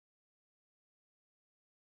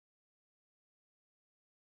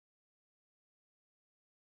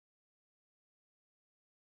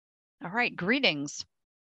All right, greetings.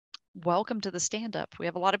 Welcome to the Stand-Up. We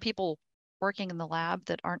have a lot of people working in the lab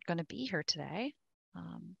that aren't going to be here today.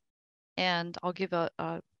 And I'll give a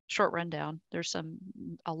short rundown. There's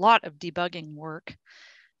a lot of debugging work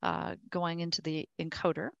going into the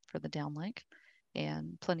encoder for the downlink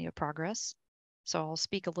and plenty of progress. So I'll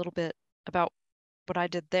speak a little bit about what I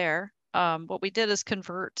did there. What we did is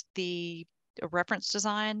convert the reference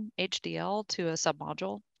design HDL to a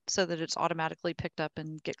submodule so that it's automatically picked up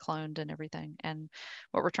and get cloned and everything. And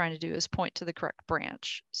what we're trying to do is point to the correct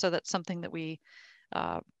branch. So that's something that we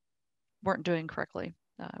weren't doing correctly.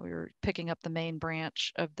 We were picking up the main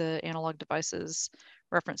branch of the analog devices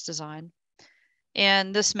reference design.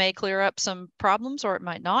 And this may clear up some problems or it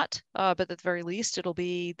might not, but at the very least, it'll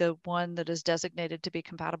be the one that is designated to be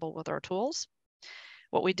compatible with our tools.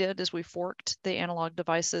 What we did is we forked the analog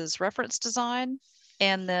devices reference design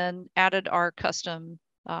and then added our custom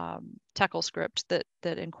TECL script that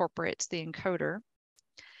incorporates the encoder.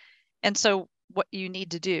 And so what you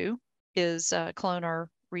need to do is clone our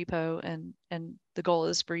repo, and the goal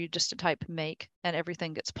is for you just to type make, and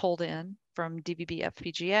everything gets pulled in from DVB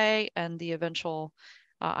FPGA and the eventual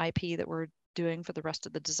IP that we're doing for the rest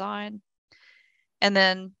of the design. And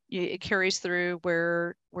then it carries through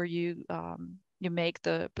where you you make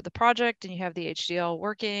the project and you have the HDL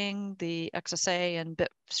working, the XSA and bit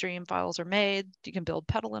stream files are made. You can build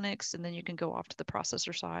pedal Linux, and then you can go off to the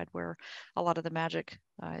processor side where a lot of the magic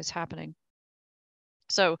is happening.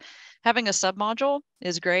 So having a submodule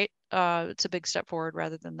is great. It's a big step forward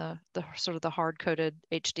rather than the sort of the hard-coded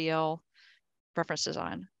HDL reference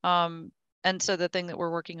design. And so the thing that we're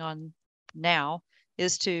working on now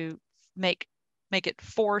is to make it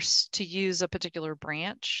force to use a particular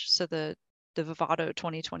branch. So the Vivado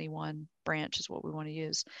 2021 branch is what we want to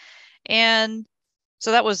use. And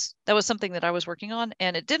so that was something that I was working on,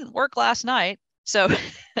 and it didn't work last night. So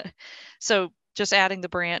so just adding the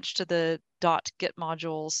branch to the .git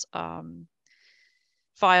modules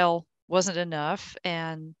file wasn't enough,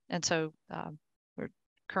 and so we're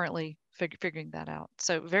currently figuring that out.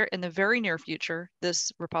 So in the very near future,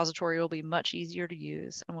 this repository will be much easier to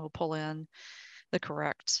use, and we'll pull in the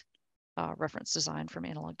correct reference design from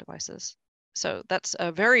analog devices. So that's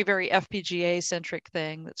a very, very FPGA-centric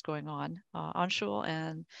thing that's going on. Anshul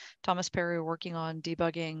and Thomas Perry are working on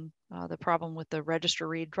debugging the problem with the register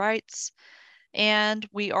read writes. And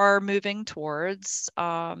we are moving towards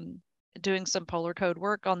doing some polar code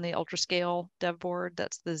work on the ultrascale dev board.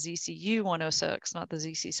 That's the ZCU 106, not the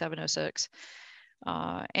ZC 706.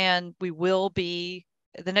 And we will be,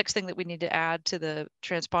 the next thing that we need to add to the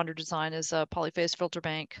transponder design is a polyphase filter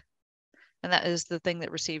bank. And that is the thing that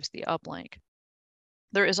receives the uplink.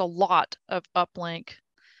 There is a lot of uplink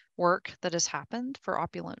work that has happened for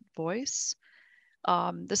opulent voice.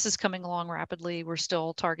 This is coming along rapidly. We're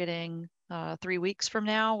still targeting 3 weeks from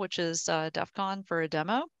now, which is DEF CON for a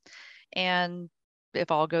demo. And if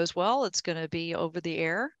all goes well, it's going to be over the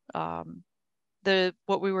air.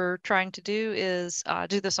 What we were trying to do is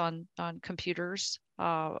do this on computers,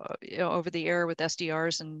 over the air with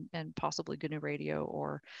SDRs and possibly GNU Radio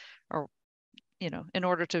or in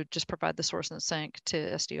order to just provide the source and the sync to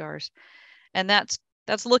SDRs. And that's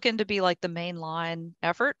looking to be like the mainline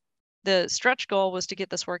effort. The stretch goal was to get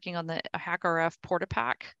this working on the HackRF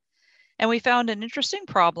PortaPack. And we found an interesting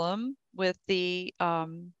problem with the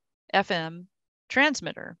FM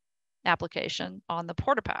transmitter application on the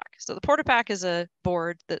PortaPack. So the PortaPack is a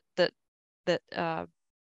board that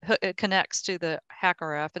it connects to the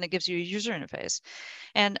HackRF, and it gives you a user interface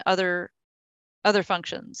and other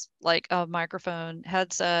functions like a microphone,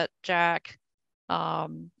 headset, jack, a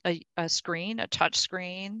screen, a touch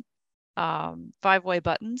screen, 5-way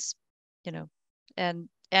buttons,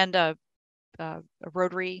 and a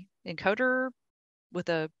rotary encoder with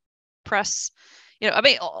a press, I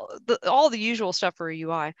mean, all the usual stuff for a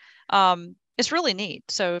UI. It's really neat.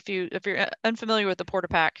 So if you're unfamiliar with the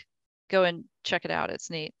PortaPack, go and check it out. It's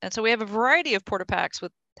neat. And so we have a variety of PortaPacks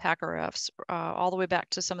with HackRFs, all the way back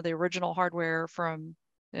to some of the original hardware from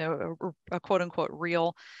a quote unquote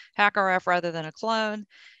real HackRF rather than a clone,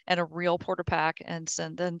 and a real PortaPack, and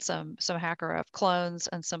then some HackRF clones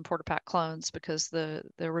and some PortaPack clones, because the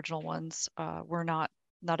original ones were not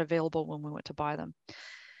available when we went to buy them.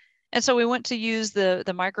 And so we went to use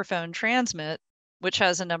the microphone transmit, which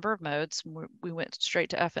has a number of modes. We went straight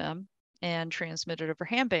to FM and transmitted over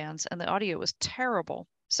ham bands, and the audio was terrible.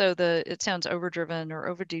 So it sounds overdriven or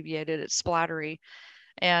overdeviated, it's splattery.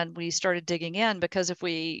 And we started digging in, because if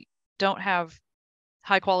we don't have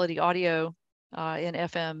high quality audio in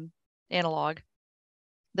FM analog,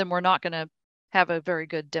 then we're not going to have a very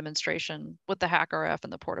good demonstration with the HackRF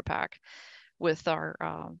and the PortaPack with our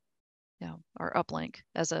our uplink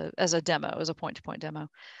as a demo, as a point-to-point demo.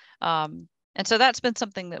 And so that's been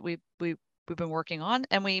something that we've been working on,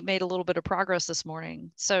 and we made a little bit of progress this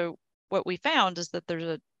morning. So what we found is that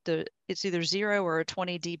there's it's either 0 or a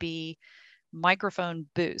 20 dB microphone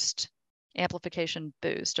boost, amplification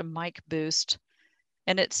boost, a mic boost,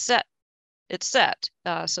 and it's set.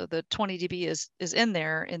 So the 20 dB is in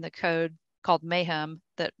there in the code called Mayhem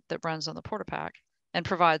that runs on the PortaPack and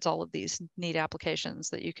provides all of these neat applications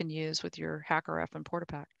that you can use with your HackerF and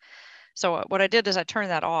PortaPack. So what I did is I turned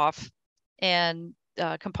that off and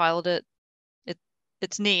compiled it.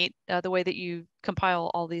 It's neat. The way that you compile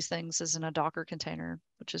all these things is in a Docker container,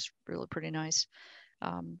 which is really pretty nice.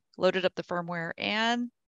 Loaded up the firmware, and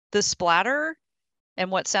the splatter and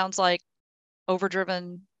what sounds like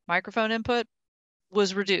overdriven microphone input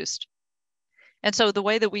was reduced. And so the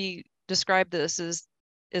way that we describe this is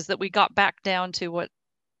that we got back down to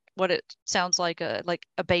what it sounds like a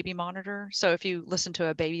baby monitor. So if you listen to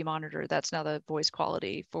a baby monitor, that's now the voice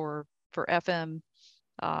quality for FM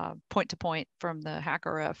point to point from the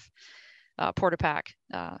HackerF PortaPack.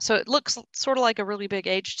 So it looks sort of like a really big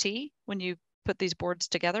HT when you put these boards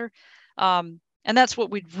together. And that's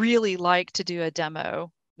what we'd really like to do a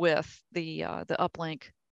demo with the uplink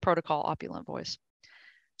protocol opulent voice.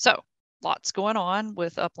 So lots going on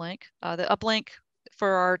with uplink. The uplink for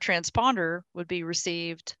our transponder would be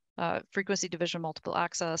received frequency division multiple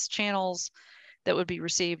access channels that would be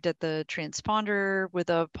received at the transponder with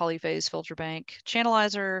a polyphase filter bank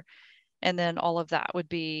channelizer, and then all of that would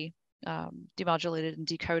be demodulated and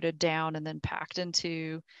decoded down and then packed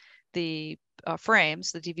into the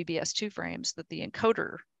frames, the DVB-S2 frames that the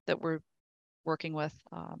encoder that we're working with,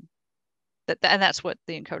 and that's what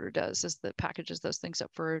the encoder does, is that packages those things up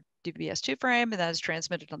for a DVB-S2 frame, and that is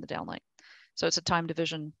transmitted on the downlink. So it's a time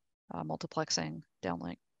division multiplexing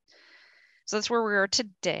downlink. So that's where we are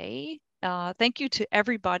today. Thank you to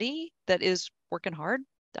everybody that is working hard.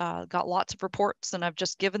 Got lots of reports, and I've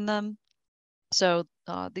just given them. So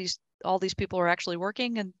all these people are actually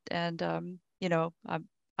working, and you know,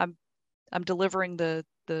 I'm delivering the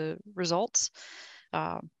results.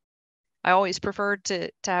 I always preferred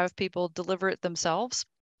to have people deliver it themselves,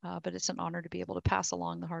 but it's an honor to be able to pass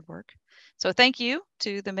along the hard work. So thank you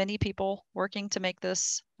to the many people working to make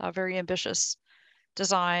this very ambitious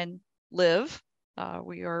design live.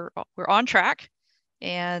 We're on track,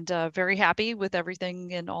 and very happy with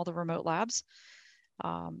everything in all the remote labs.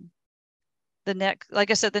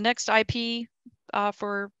 Like I said, the next IP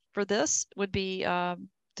for this would be to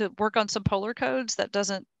work on some polar codes. That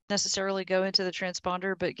doesn't necessarily go into the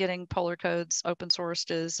transponder, but getting polar codes open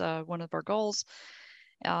sourced is one of our goals.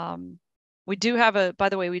 We do have by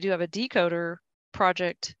the way, we do have a decoder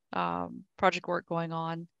project work going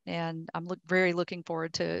on, and I'm very looking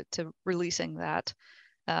forward to releasing that.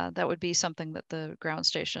 That would be something that the ground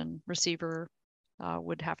station receiver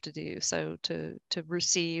would have to do. So to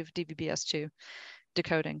receive DVB-S2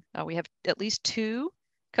 decoding, we have at least 2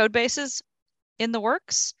 code bases in the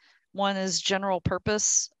works. One is general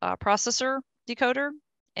purpose processor decoder,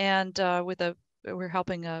 and we're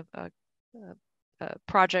helping a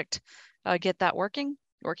project get that working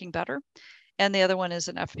better. And the other one is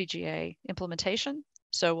an FPGA implementation.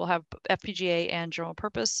 So we'll have FPGA and general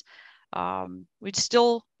purpose. We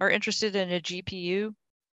still are interested in a GPU,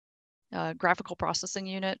 graphical processing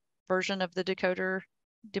unit version of the decoder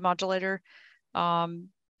demodulator. And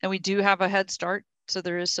we do have a head start. So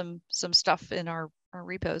there is some stuff in our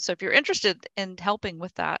repos. So if you're interested in helping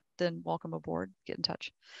with that, then welcome aboard, get in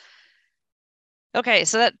touch. Okay,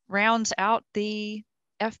 so that rounds out the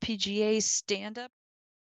FPGA stand-up.